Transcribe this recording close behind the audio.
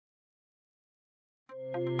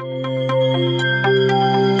Welcome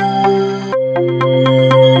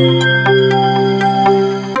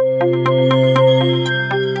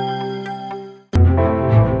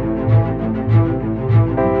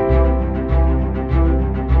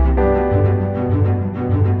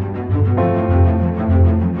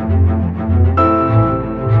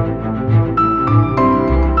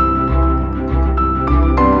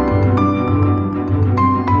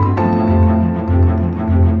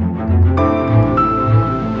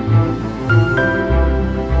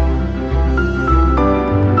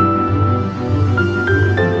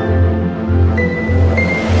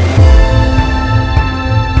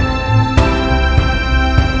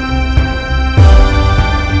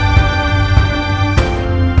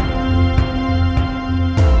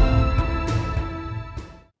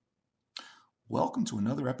to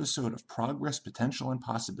another episode of Progress, Potential, and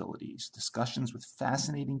Possibilities, discussions with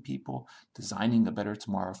fascinating people designing a better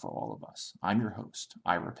tomorrow for all of us. I'm your host,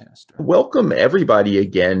 Ira Pastor. Welcome everybody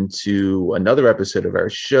again to another episode of our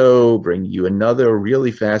show, bringing you another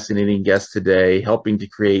really fascinating guest today, helping to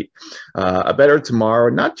create a better tomorrow,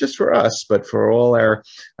 not just for us, but for all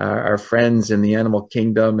our friends in the animal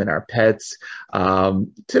kingdom and our pets.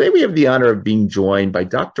 Today we have the honor of being joined by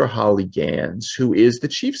Dr. Holly Gans, who is the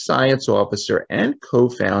Chief Science Officer and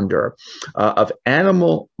co-founder of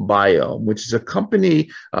Animal Biome, which is a company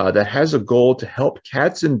that has a goal to help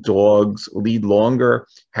cats and dogs lead longer,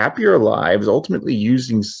 happier lives, ultimately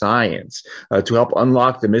using science to help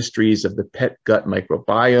unlock the mysteries of the pet gut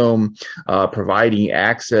microbiome, providing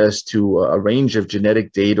access to a range of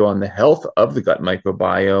genetic data on the health of the gut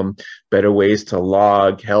microbiome, better ways to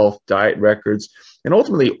log health, diet records, and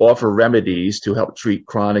ultimately offer remedies to help treat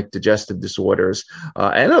chronic digestive disorders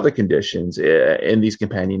and other conditions in these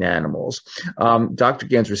companion animals. Dr.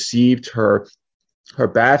 Gans received her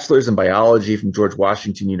bachelor's in biology from George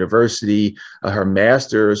Washington University, her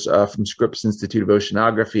master's from Scripps Institute of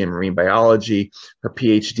Oceanography and Marine Biology, her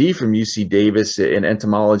PhD from UC Davis in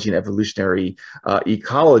entomology and evolutionary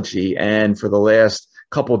ecology, and for the last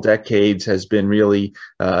couple decades has been really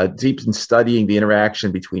deep in studying the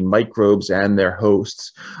interaction between microbes and their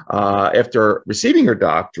hosts. After receiving her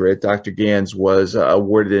doctorate, Dr. Gans was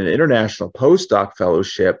awarded an international postdoc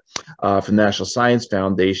fellowship from the National Science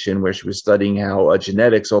Foundation, where she was studying how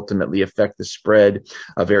genetics ultimately affect the spread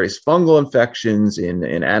of various fungal infections in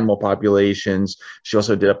animal populations. She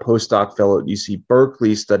also did a postdoc fellow at UC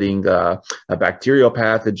Berkeley studying bacterial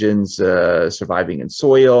pathogens surviving in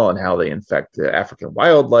soil and how they infect African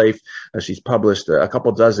wildlife. She's published a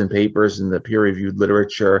couple dozen papers in the peer-reviewed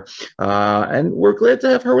literature, and we're glad to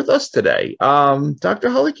have her with us today. Dr.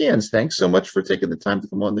 Holly Gans, thanks so much for taking the time to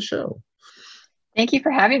come on the show. Thank you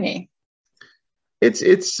for having me.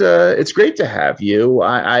 It's great to have you.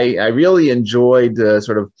 I really enjoyed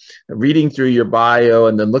sort of reading through your bio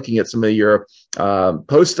and then looking at some of your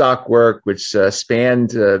postdoc work, which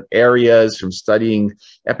spanned areas from studying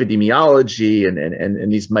epidemiology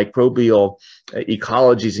and these microbial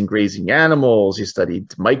ecologies in grazing animals. You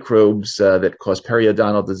studied microbes that cause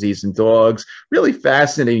periodontal disease in dogs. Really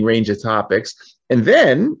fascinating range of topics. And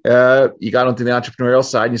then you got onto the entrepreneurial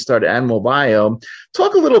side and you started Animal Biome.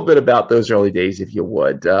 Talk a little bit about those early days, if you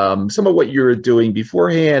would. Some of what you were doing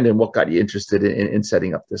beforehand and what got you interested in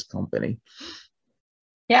setting up this company.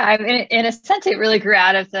 Yeah, in a sense, it really grew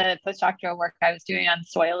out of the postdoctoral work I was doing on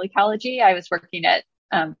soil ecology. I was working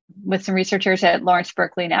with some researchers at Lawrence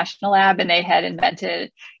Berkeley National Lab, and they had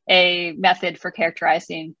invented a method for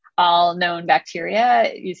characterizing all known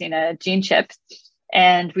bacteria using a gene chip.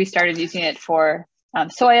 And we started using it for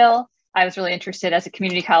soil. I was really interested as a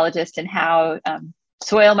community ecologist in how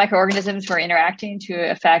soil microorganisms were interacting to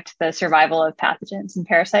affect the survival of pathogens and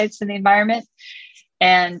parasites in the environment,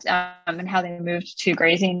 and how they moved to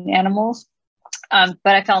grazing animals. But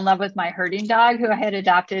I fell in love with my herding dog, who I had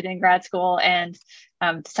adopted in grad school, and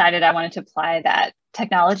decided I wanted to apply that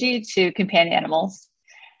technology to companion animals.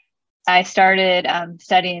 I started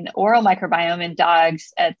studying oral microbiome in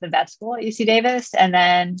dogs at the vet school at UC Davis. And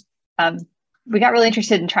then we got really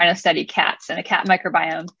interested in trying to study cats and the cat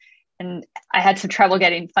microbiome. And I had some trouble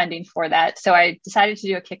getting funding for that. So I decided to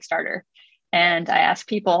do a Kickstarter. And I asked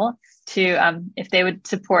people to, if they would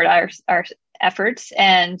support our efforts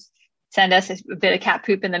and send us a bit of cat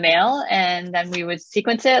poop in the mail. And then we would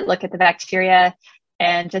sequence it, look at the bacteria,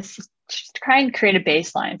 and just try and create a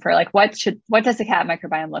baseline for like, what does the cat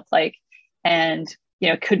microbiome look like? And,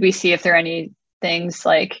 could we see if there are any things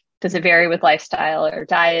like, does it vary with lifestyle or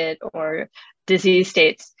diet or disease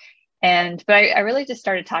states? But I really just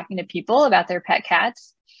started talking to people about their pet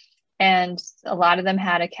cats. And a lot of them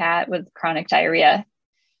had a cat with chronic diarrhea.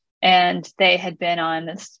 And they had been on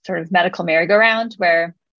this sort of medical merry-go-round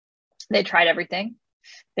where they tried everything.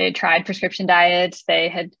 They had tried prescription diets.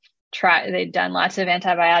 They'd done lots of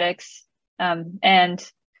antibiotics,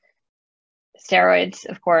 and steroids,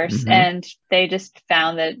 of course. Mm-hmm. And they just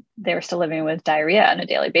found that they were still living with diarrhea on a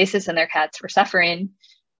daily basis and their cats were suffering.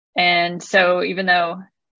 And so even though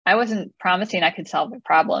I wasn't promising I could solve the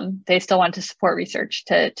problem, they still wanted to support research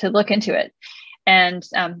to look into it. And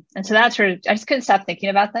so that's sort of, I just couldn't stop thinking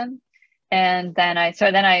about them. And then I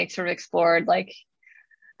sort of explored like,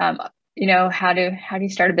 how do you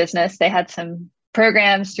start a business? They had some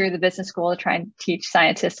programs through the business school to try and teach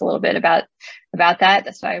scientists a little bit about that.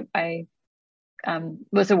 That's why I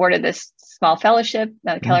was awarded this small fellowship,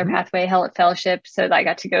 the Keller Pathway Fellowship. So that I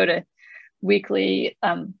got to go to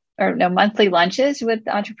monthly lunches with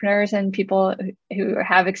entrepreneurs and people who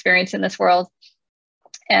have experience in this world.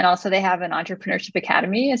 And also they have an entrepreneurship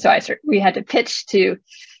academy. And so we had to pitch to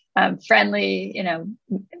friendly,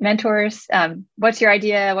 mentors. What's your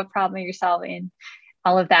idea? What problem are you solving?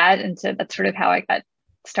 All of that. And so that's sort of how I got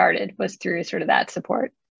started, was through sort of that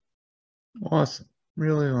support. Awesome.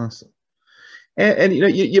 Really awesome. And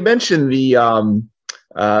you mentioned the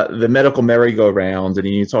medical merry-go-round, and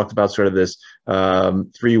you talked about sort of this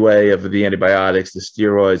three-way of the antibiotics, the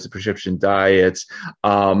steroids, the prescription diets,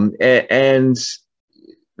 and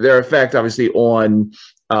their effect obviously on,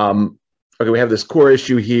 we have this core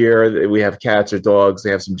issue here. We have cats or dogs. They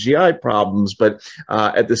have some GI problems, but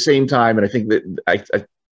at the same time, and I think that I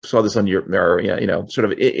saw this on your, sort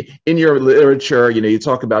of in your literature, you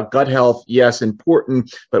talk about gut health. Yes,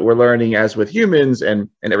 important, but we're learning, as with humans and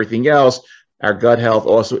everything else, our gut health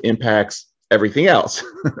also impacts everything else,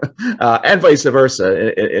 and vice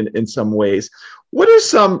versa in some ways. What are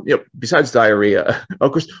some, besides diarrhea,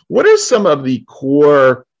 of course, what are some of the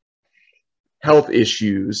core health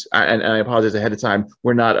issues? And I apologize ahead of time.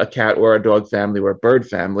 We're not a cat or a dog family. We're a bird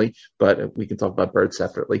family, but we can talk about birds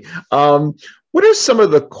separately. What are some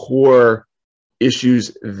of the core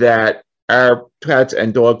issues that our cats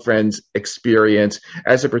and dog friends experience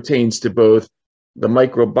as it pertains to both the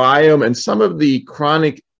microbiome and some of the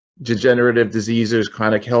chronic degenerative diseases,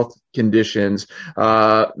 chronic health conditions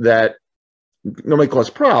that normally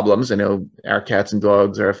cause problems? I know our cats and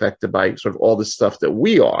dogs are affected by sort of all the stuff that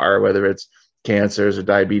we are, whether it's cancers or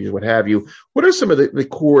diabetes, what have you. What are some of the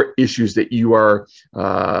core issues that you are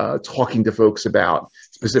talking to folks about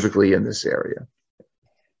specifically in this area?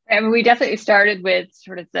 I mean, we definitely started with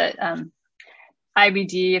sort of the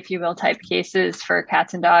IBD, if you will, type cases for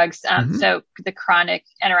cats and dogs. So the chronic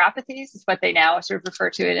enteropathies is what they now sort of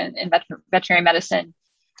refer to it in veterinary medicine.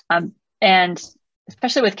 And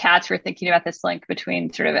especially with cats, we're thinking about this link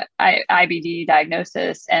between sort of IBD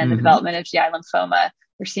diagnosis and the development of GI lymphoma.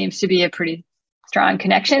 There seems to be a pretty strong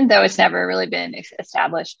connection, though it's never really been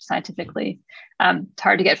established scientifically. It's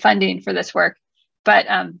hard to get funding for this work, but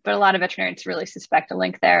a lot of veterinarians really suspect a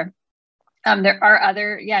link there. There are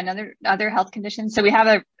other health conditions. So we have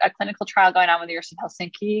a clinical trial going on with the University of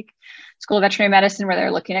Helsinki School of Veterinary Medicine, where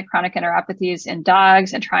they're looking at chronic enteropathies in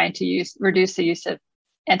dogs and trying to reduce the use of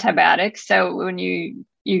antibiotics. So when you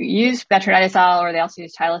use metronidazole, or they also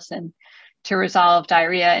use Tylosin to resolve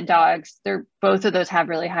diarrhea in dogs, both of those have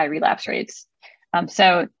really high relapse rates.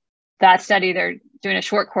 So that study, they're doing a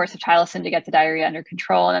short course of Tylosin to get the diarrhea under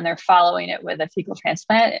control, and then they're following it with a fecal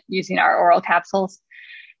transplant using our oral capsules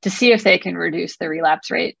to see if they can reduce the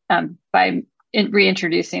relapse rate by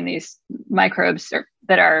reintroducing these microbes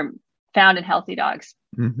that are found in healthy dogs.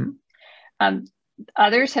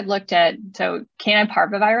 Others have looked at, so canine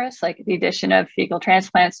parvovirus, like the addition of fecal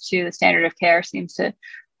transplants to the standard of care seems to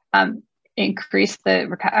reduce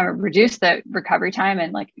the recovery time,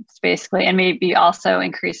 and and maybe also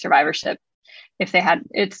increase survivorship if they had,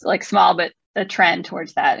 it's like small, but a trend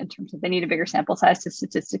towards that in terms of they need a bigger sample size to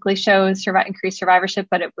statistically show increased survivorship,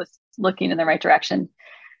 but it was looking in the right direction.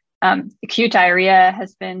 Acute diarrhea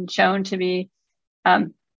has been shown to be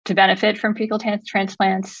to benefit from fecal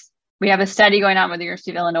transplants. We have a study going on with the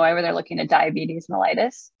University of Illinois where they're looking at diabetes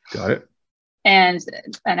mellitus. Got it. And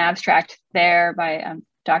an abstract there by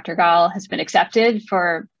Dr. Gall has been accepted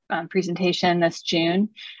for presentation this June,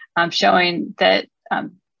 showing that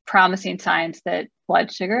promising signs that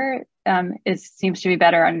blood sugar seems to be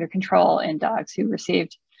better under control in dogs who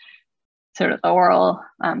received sort of oral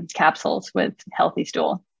capsules with healthy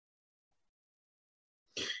stool.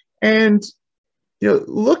 And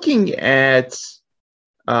looking at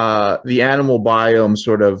the animal biome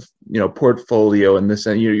sort of portfolio in this,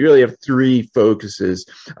 and you really have three focuses: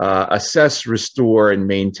 assess, restore, and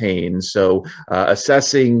maintain. So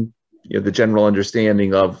assessing the general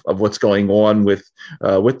understanding of what's going on with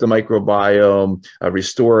the microbiome,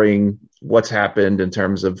 restoring what's happened in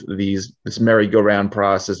terms of this merry-go-round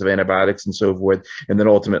process of antibiotics and so forth, and then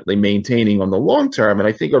ultimately maintaining on the long term. And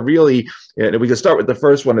I think we can start with the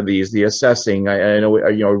first one of these, the assessing. I know,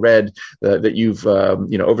 read that you've,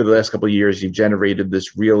 over the last couple of years, you've generated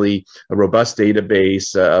this really robust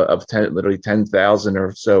database of literally 10,000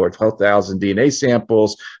 or so, or 12,000 DNA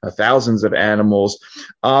samples, thousands of animals.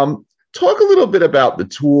 Talk a little bit about the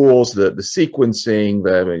tools, the sequencing,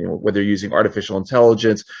 whether you're using artificial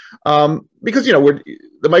intelligence, because the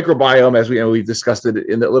microbiome, as we've discussed it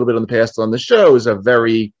a little bit in the past on the show, is a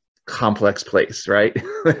very complex place, right?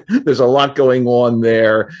 There's a lot going on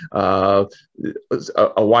there, a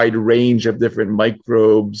wide range of different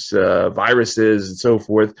microbes, viruses, and so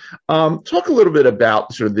forth. Talk a little bit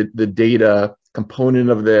about sort of the data component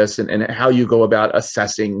of this and how you go about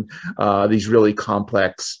assessing these really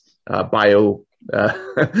complex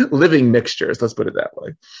living mixtures, let's put it that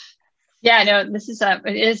way. Yeah, no,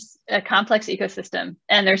 it is a complex ecosystem,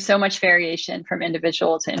 and there's so much variation from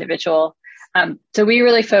individual to individual. So we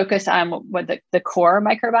really focus on what the core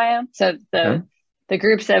microbiome. So the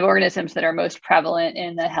groups of organisms that are most prevalent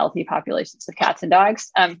in the healthy populations of cats and dogs.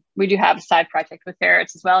 We do have a side project with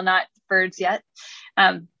ferrets as well, not birds yet.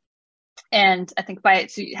 And I think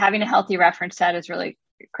having a healthy reference set is really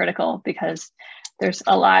critical, because there's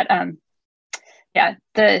a lot.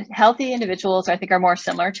 The healthy individuals, I think, are more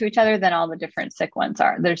similar to each other than all the different sick ones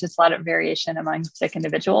are. There's just a lot of variation among sick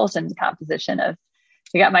individuals and the composition of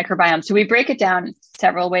the gut microbiome. So we break it down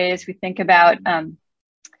several ways. We think about,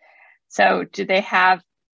 so do they have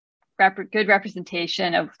good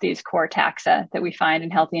representation of these core taxa that we find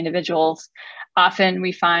in healthy individuals? Often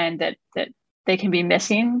we find that they can be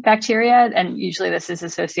missing bacteria, and usually this is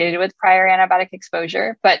associated with prior antibiotic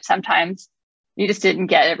exposure, but sometimes you just didn't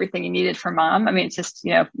get everything you needed from mom. I mean, it's just,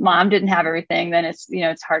 mom didn't have everything, then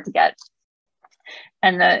it's hard to get.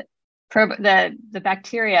 And the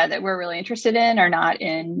bacteria that we're really interested in are not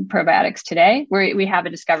in probiotics today. We have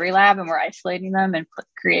a discovery lab, and we're isolating them and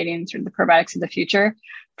creating sort of the probiotics of the future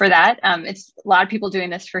for that. It's a lot of people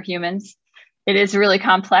doing this for humans. It is really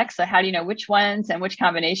complex. So how do you know which ones and which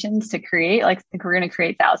combinations to create? Like, I think we're going to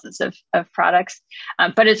create thousands of products,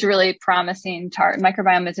 but it's really promising.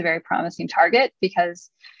 Microbiome is a very promising target,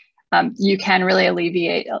 because you can really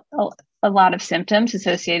alleviate a lot of symptoms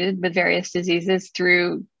associated with various diseases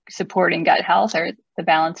through supporting gut health, or the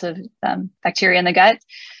balance of bacteria in the gut.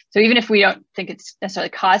 So even if we don't think it's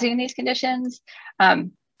necessarily causing these conditions,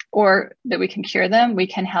 or that we can cure them, we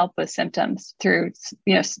can help with symptoms through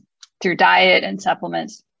diet and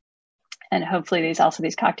supplements, and hopefully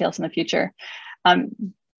these cocktails in the future.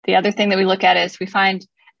 The other thing that we look at is we find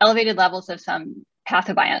elevated levels of some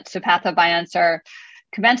pathobionts. So pathobionts are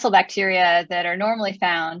commensal bacteria that are normally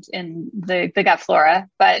found in the gut flora,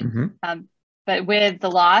 but with the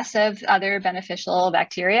loss of other beneficial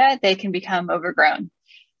bacteria, they can become overgrown.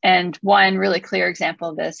 And one really clear example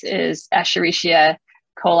of this is Escherichia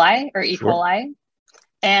coli, or E. coli.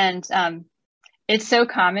 And it's so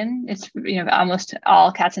common. It's, almost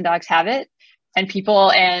all cats and dogs have it, and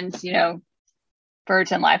people and,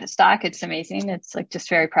 birds and livestock. It's amazing. It's like just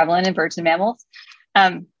very prevalent in birds and mammals.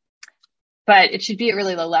 But it should be at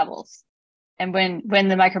really low levels. And when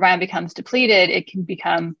the microbiome becomes depleted, it can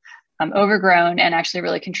become overgrown and actually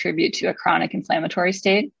really contribute to a chronic inflammatory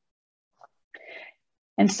state.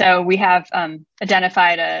 And so we have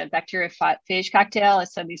identified a bacteriophage cocktail.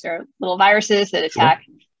 So these are little viruses that attack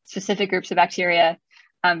specific groups of bacteria,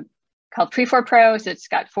 called Pre4Pro. So it's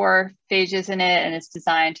got 4 phages in it, and it's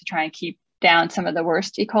designed to try and keep down some of the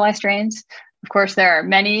worst E. coli strains. Of course, there are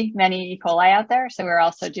many, many E. coli out there. So we're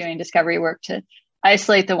also doing discovery work to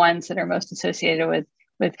isolate the ones that are most associated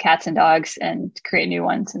with cats and dogs and create new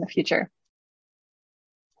ones in the future.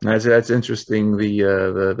 That's interesting.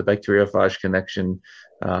 The bacteriophage connection,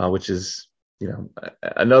 which is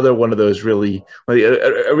another one of those really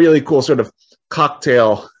a really cool sort of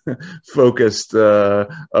cocktail focused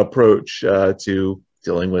approach to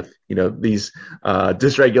dealing with these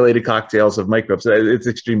dysregulated cocktails of microbes. It's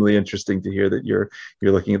extremely interesting to hear that you're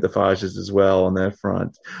looking at the phages as well on that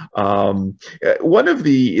front. One of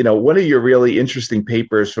your really interesting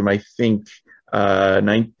papers from, I think,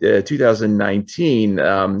 2019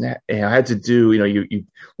 had to do, you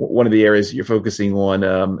one of the areas you're focusing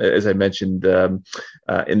on, as I mentioned in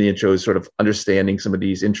the intro, is sort of understanding some of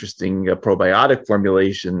these interesting probiotic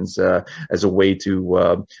formulations as a way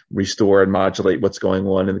to restore and modulate what's going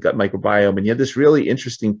on in the gut microbiome. And you had this really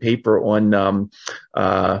interesting paper on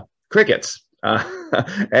crickets.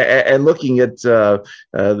 And looking at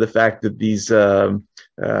the fact that these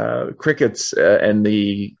crickets and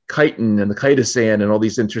the chitin and the chitosan and all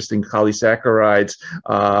these interesting polysaccharides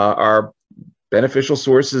are beneficial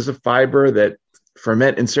sources of fiber that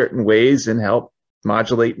ferment in certain ways and help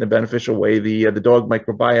modulate in a beneficial way the dog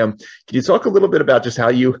microbiome. Can you talk a little bit about just how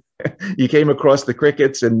you came across the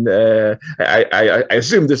crickets? And I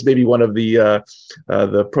assume this may be one of the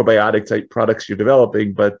probiotic type products you're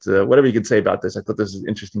developing, but whatever you can say about this, I thought this was an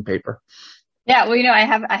interesting paper. Yeah, well, I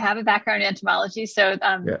have a background in entomology, so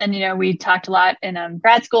and we talked a lot in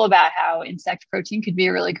grad school about how insect protein could be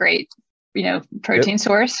a really great protein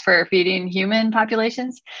source for feeding human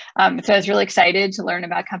populations. So I was really excited to learn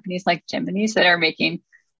about companies like Jiminy's that are making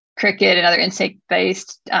cricket and other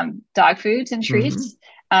insect-based dog foods and treats.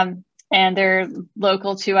 And they're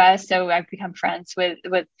local to us. So I've become friends with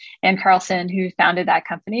Ann Carlson, who founded that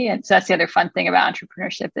company. And so that's the other fun thing about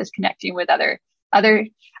entrepreneurship, is connecting with other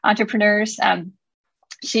entrepreneurs.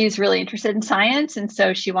 She's really interested in science. And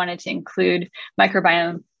so she wanted to include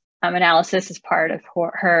microbiome analysis as part of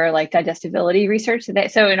her digestibility research.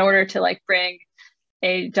 So in order to bring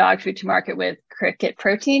a dog food to market with cricket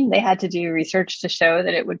protein, they had to do research to show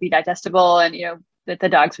that it would be digestible and that the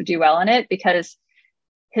dogs would do well in it, because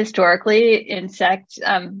historically insects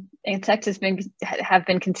have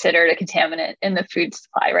been considered a contaminant in the food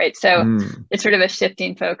supply, right? So it's sort of a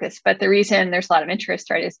shifting focus. But the reason there's a lot of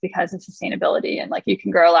interest, right, is because of sustainability, and you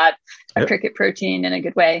can grow a lot of cricket protein in a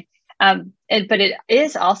good way. But it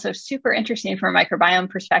is also super interesting from a microbiome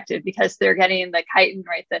perspective, because they're getting the chitin,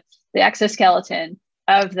 right, the exoskeleton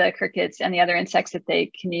of the crickets and the other insects that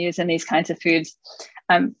they can use in these kinds of foods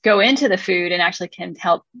go into the food and actually can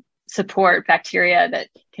help support bacteria that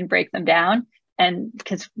can break them down. And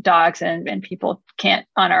because dogs and people can't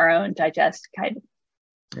on our own digest chitin.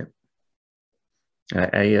 Yeah.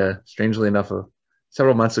 I strangely enough,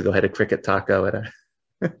 several months ago had a cricket taco at a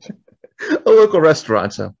local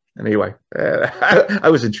restaurant. So anyway, I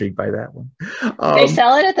was intrigued by that one. They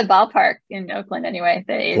sell it at the ballpark in Oakland anyway.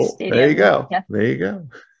 The A's Stadium. There you go. Yeah. There you go.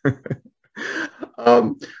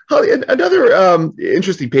 Holly, another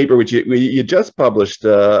interesting paper which you just published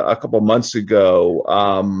a couple months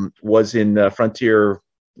ago was in Frontier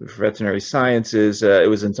Veterinary Sciences. It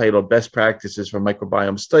was entitled "Best Practices for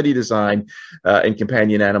Microbiome Study Design and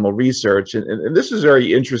Companion Animal Research," and this is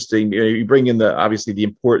very interesting. You bring in obviously the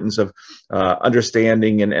importance of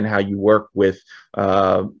understanding and how you work with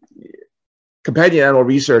companion animal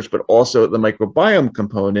research, but also the microbiome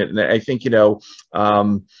component. And I think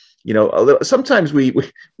sometimes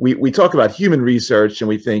we talk about human research and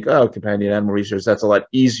we think, oh, companion animal research, that's a lot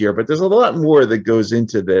easier, but there's a lot more that goes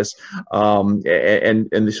into this, and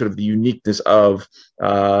the sort of the uniqueness of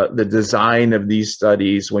the design of these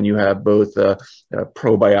studies when you have both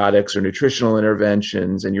probiotics or nutritional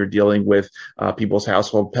interventions and you're dealing with people's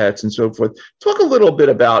household pets and so forth. Talk a little bit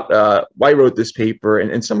about why you wrote this paper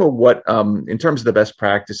and some of what, in terms of the best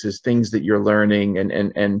practices, things that you're learning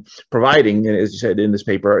and providing, as you said in this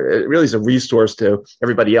paper. It really is a resource to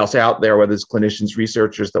everybody else out there, whether it's clinicians,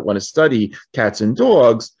 researchers that want to study cats and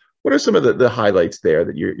dogs. What are some of the highlights there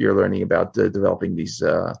that you're learning about developing these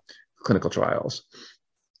clinical trials?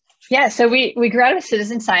 Yeah, so we grew out of a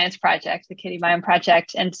citizen science project, the Kitty Biome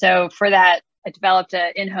Project. And so for that, I developed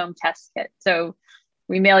an in-home test kit. So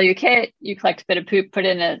we mail you a kit, you collect a bit of poop, put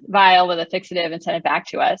it in a vial with a fixative and send it back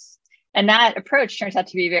to us. And that approach turns out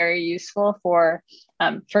to be very useful for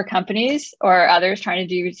companies or others trying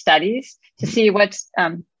to do studies to see what's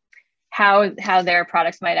how their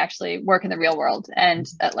products might actually work in the real world and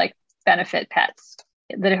benefit pets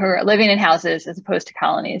that are living in houses as opposed to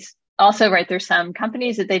colonies. Also, right, there's some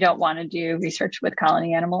companies that they don't want to do research with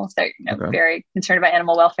colony animals. They're very concerned about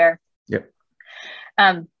animal welfare. Yep.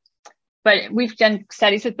 But we've done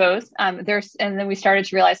studies with both. And then we started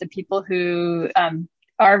to realize that people who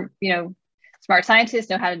are smart scientists,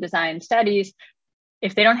 know how to design studies,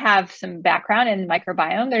 if they don't have some background in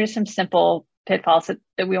microbiome, there's some simple pitfalls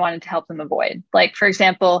that we wanted to help them avoid. Like, for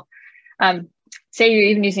example, say you're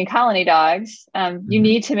even using colony dogs, you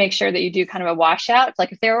need to make sure that you do kind of a washout.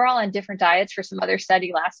 Like if they were all on different diets for some other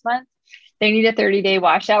study last month, they need a 30-day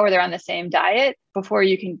washout where they're on the same diet before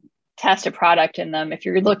you can test a product in them if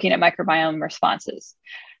you're looking at microbiome responses.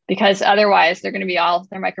 Because otherwise they're going to be all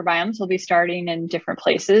their microbiomes will be starting in different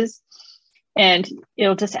places and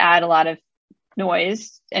it'll just add a lot of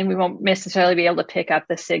noise and we won't necessarily be able to pick up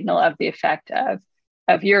the signal of the effect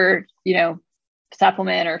of your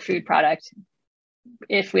supplement or food product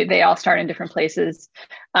if they all start in different places.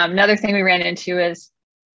 Another thing we ran into is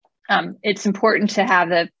it's important to have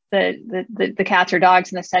the cats or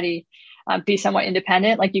dogs in the study be somewhat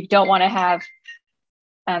independent. Like you don't want to have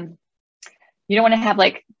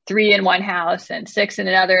like 3 in one house and 6 in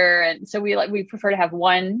another. And so we prefer to have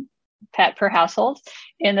one pet per household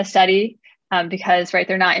in the study, because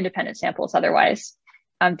they're not independent samples otherwise.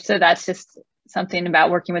 So that's just something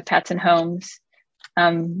about working with pets in homes.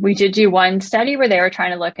 We did do one study where they were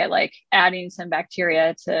trying to look at like adding some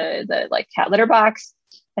bacteria to the like cat litter box.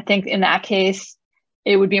 I think in that case,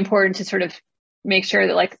 it would be important to sort of make sure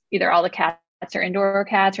that like either all the cats are indoor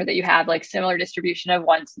cats, or that you have like similar distribution of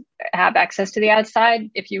ones that have access to the outside.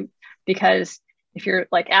 Because if you're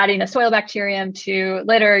like adding a soil bacterium to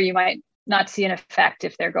litter, you might not see an effect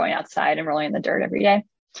if they're going outside and rolling in the dirt every day.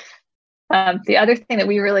 The other thing that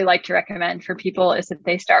we really like to recommend for people is that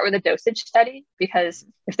they start with a dosage study, because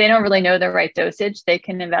if they don't really know the right dosage, they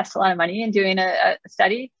can invest a lot of money in doing a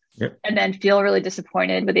study. Yep. And then feel really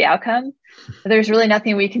disappointed with the outcome. There's really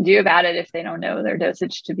nothing we can do about it if they don't know their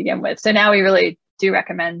dosage to begin with. So now we really do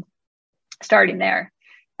recommend starting there.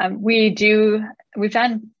 We've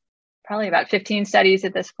done probably about 15 studies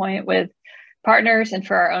at this point with partners and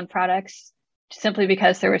for our own products, simply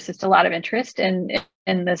because there was just a lot of interest in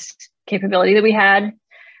this capability that we had.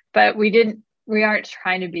 But we aren't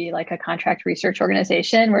trying to be like a contract research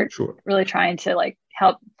organization. We're really trying to like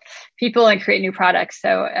help people and create new products.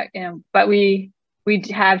 So, but we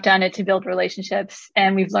have done it to build relationships,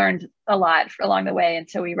 and we've learned a lot along the way. And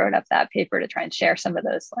so we wrote up that paper to try and share some of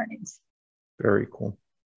those learnings. Very cool.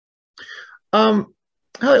 On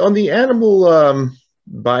the animal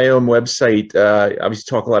biome website, obviously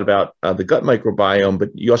talk a lot about the gut microbiome, but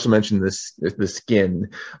you also mentioned the skin.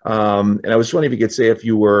 And I was wondering if you could say a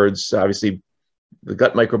few words. Obviously, the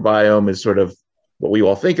gut microbiome is sort of what we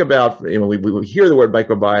all think about. We hear the word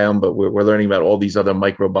microbiome, but we're learning about all these other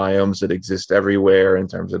microbiomes that exist everywhere in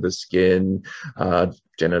terms of the skin,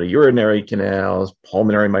 genitourinary canals,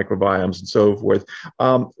 pulmonary microbiomes, and so forth.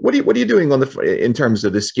 What are you doing in terms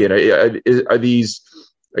of the skin?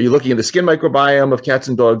 Are you looking at the skin microbiome of cats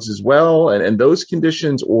and dogs as well, and those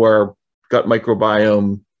conditions, or gut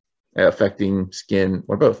microbiome affecting skin,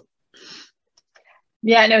 or both?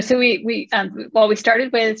 Yeah, no. So we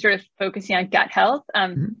started with sort of focusing on gut health.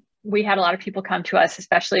 We had a lot of people come to us,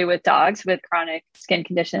 especially with dogs with chronic skin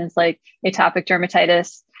conditions like atopic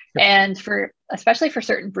dermatitis, and especially for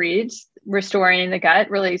certain breeds, restoring the gut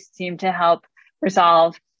really seemed to help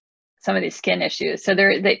resolve some of these skin issues. So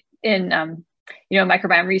in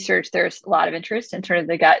microbiome research, there's a lot of interest in sort of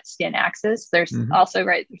the gut skin axis. There's also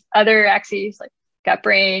other axes like gut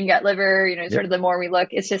brain, gut liver, sort of the more we look,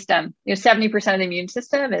 it's just 70% of the immune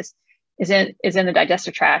system is in the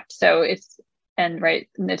digestive tract. So it's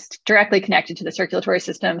directly connected to the circulatory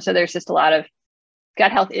system. So there's just a lot of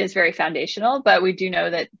gut health is very foundational, but we do know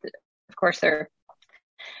that of course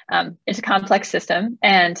it's a complex system,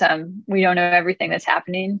 and we don't know everything that's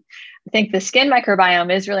happening. I think the skin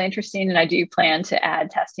microbiome is really interesting, and I do plan to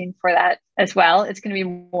add testing for that as well. It's going to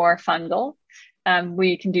be more fungal.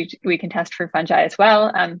 We can test for fungi as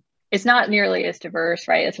well. It's not nearly as diverse,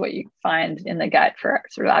 as what you find in the gut for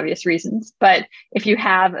sort of obvious reasons. But if you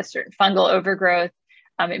have a certain fungal overgrowth,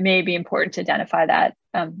 it may be important to identify that,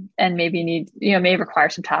 and maybe may require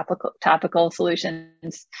some topical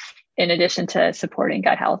solutions in addition to supporting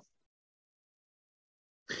gut health.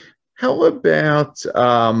 How about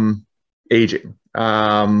aging?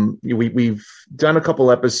 We've done a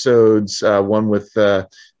couple episodes, one with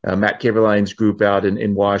Matt Kaverline's group out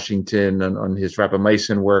in Washington on his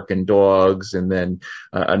rapamycin work in dogs, and then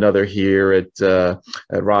another here at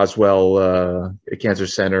Roswell Cancer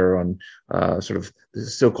Center on sort of the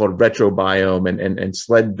so-called retrobiome and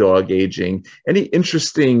sled dog aging. Any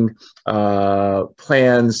interesting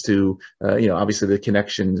plans to, obviously the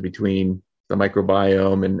connections between the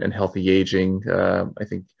microbiome and healthy aging, I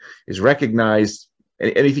think, is recognized.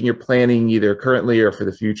 Anything you're planning either currently or for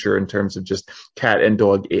the future in terms of just cat and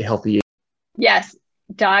dog healthy aging? Yes,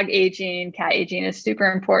 dog aging, cat aging is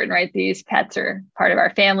super important, right? These pets are part of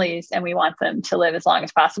our families, and we want them to live as long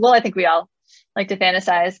as possible. I think we all like to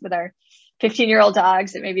fantasize with our 15-year-old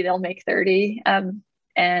dogs that maybe they'll make 30. So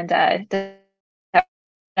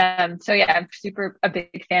yeah, I'm a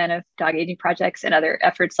big fan of dog aging projects and other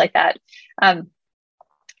efforts like that.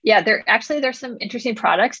 There's some interesting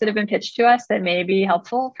products that have been pitched to us that may be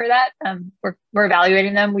helpful for that. We're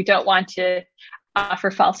evaluating them. We don't want to offer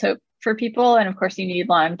false hope for people, and of course, you need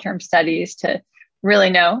long-term studies to really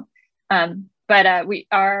know. But we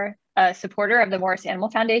are a supporter of the Morris Animal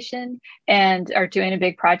Foundation and are doing a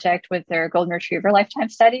big project with their Golden Retriever lifetime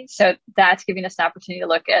study. So that's giving us an opportunity to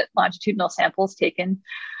look at longitudinal samples taken,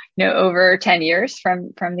 over 10 years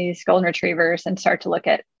from these Golden Retrievers and start to look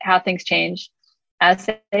at how things change as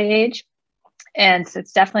they age. And so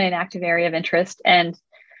it's definitely an active area of interest. And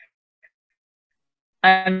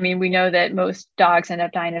I mean, we know that most dogs end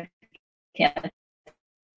up dying of cancer.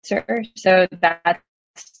 So that's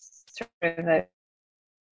sort of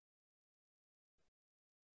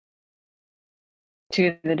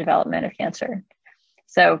to the development of cancer.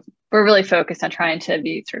 So we're really focused on trying to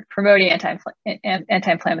be sort of promoting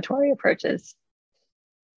anti-inflammatory approaches.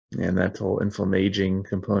 And that whole inflammaging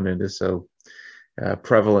component is so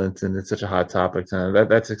prevalent, and it's such a hot topic.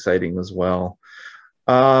 That's exciting as well.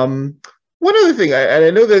 One other thing, I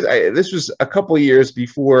know that this was a couple of years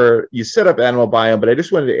before you set up Animal Biome, but I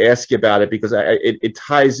just wanted to ask you about it because it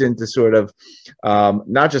ties into sort of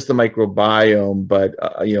not just the microbiome, but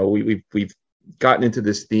we've gotten into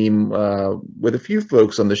this theme with a few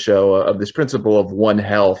folks on the show of this principle of One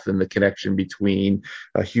Health and the connection between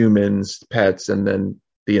humans, pets, and then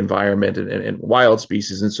the environment and wild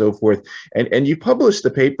species and so forth. And you published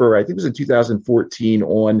the paper, I think it was in 2014,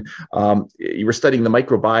 on you were studying the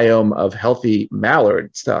microbiome of healthy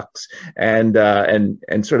mallard ducks and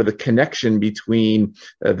sort of the connection between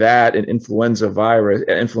that and influenza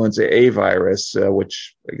A virus,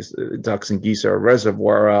 which I guess ducks and geese are a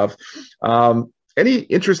reservoir of. Any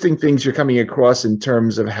interesting things you're coming across in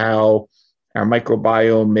terms of how our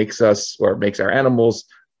microbiome makes our animals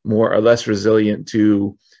more or less resilient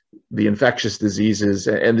to the infectious diseases,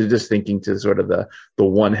 and just thinking to sort of the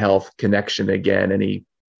One Health connection again, any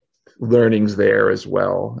learnings there as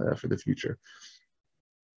well for the future?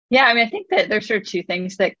 Yeah, I mean, I think that there's sort of two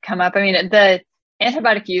things that come up. I mean, the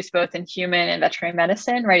antibiotic use both in human and veterinary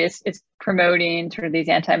medicine, right, is promoting sort of these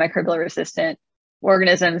antimicrobial resistant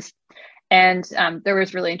organisms. And there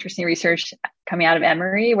was really interesting research coming out of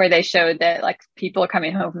Emory where they showed that like people are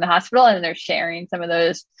coming home from the hospital and they're sharing some of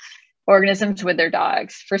those organisms with their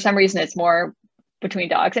dogs. For some reason, it's more between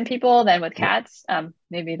dogs and people than with cats.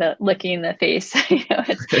 Maybe the licking the face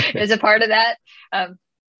is a part of that.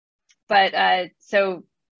 So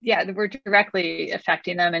yeah, we're directly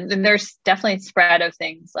affecting them. And then there's definitely spread of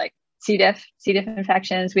things like C. diff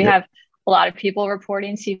infections. We have a lot of people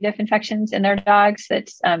reporting C. diff infections in their dogs.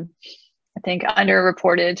 That's I think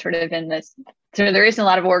underreported sort of in this. So there isn't a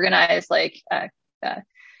lot of organized in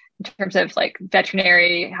terms of like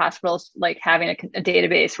veterinary hospitals, like having a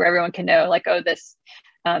database where everyone can know like, oh, this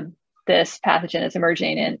pathogen is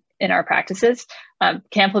emerging in our practices.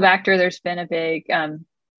 Campylobacter, there's been a big, I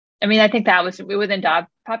think that was within dog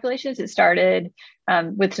populations. It started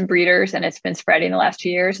with some breeders and it's been spreading the last 2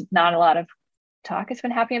 years. Not a lot of talk has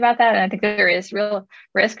been happening about that. And I think there is real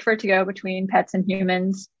risk for it to go between pets and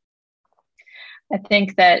humans. I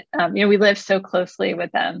think that, we live so closely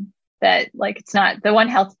with them that like, it's not the One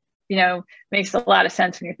Health, makes a lot of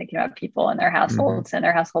sense when you're thinking about people and their households and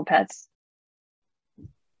their household pets.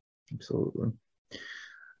 Absolutely.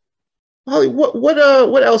 Holly, what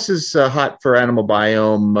else is hot for Animal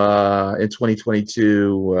Biome in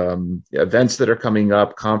 2022? Events that are coming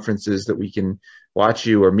up, conferences that we can watch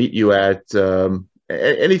you or meet you at,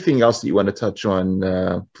 anything else that you want to touch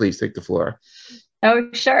on, please take the floor. Oh,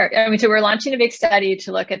 sure. So we're launching a big study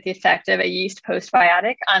to look at the effect of a yeast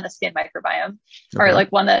postbiotic on the skin microbiome, or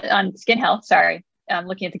like one that on skin health. Sorry,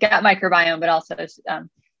 looking at the gut microbiome, but also,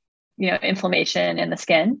 inflammation in the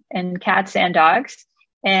skin in cats and dogs.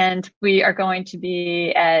 And we are going to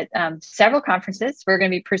be at several conferences. We're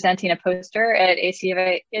going to be presenting a poster at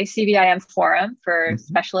ACVIM Forum for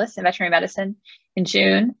specialists in veterinary medicine in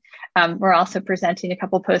June. We're also presenting a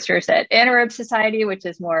couple posters at Anaerobe Society, which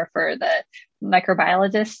is more for the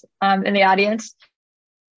microbiologists in the audience.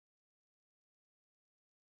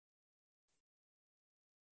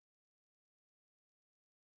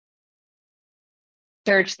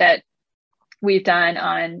 Research that we've done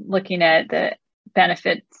on looking at the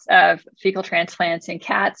benefits of fecal transplants in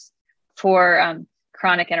cats for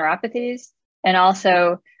chronic enteropathies, and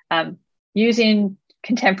also using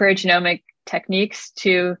contemporary genomic techniques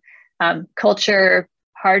to culture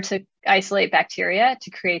hard to isolate bacteria to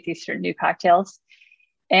create these sort of new cocktails.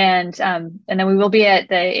 And then we will be at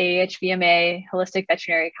the AHVMA Holistic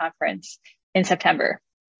Veterinary Conference in September.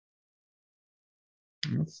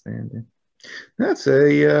 Outstanding. It's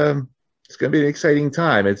going to be an exciting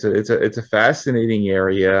time. It's a fascinating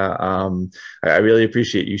area. I really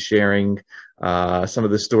appreciate you sharing some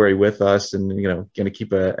of the story with us, and going to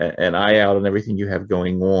keep an eye out on everything you have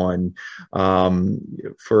going on.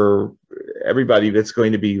 For everybody that's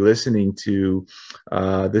going to be listening to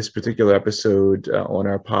this particular episode on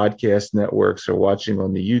our podcast networks or watching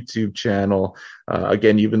on the YouTube channel,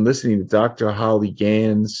 Again, you've been listening to Dr. Holly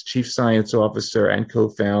Gans, Chief Science Officer and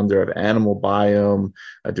co-founder of Animal Biome,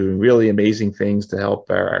 doing really amazing things to help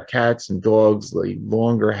our cats and dogs lead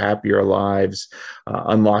longer, happier lives,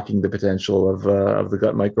 unlocking the potential of the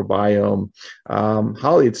gut microbiome.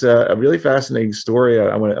 Holly, it's a really fascinating story.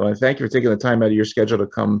 I want to thank you for taking the time out of your schedule to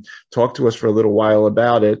come talk to us for a little while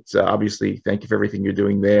about it. Obviously, thank you for everything you're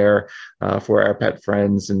doing there for our pet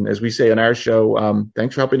friends. And as we say on our show,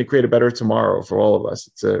 thanks for helping to create a better tomorrow for all of us.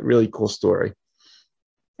 It's a really cool story.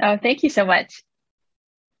 Oh, thank you so much.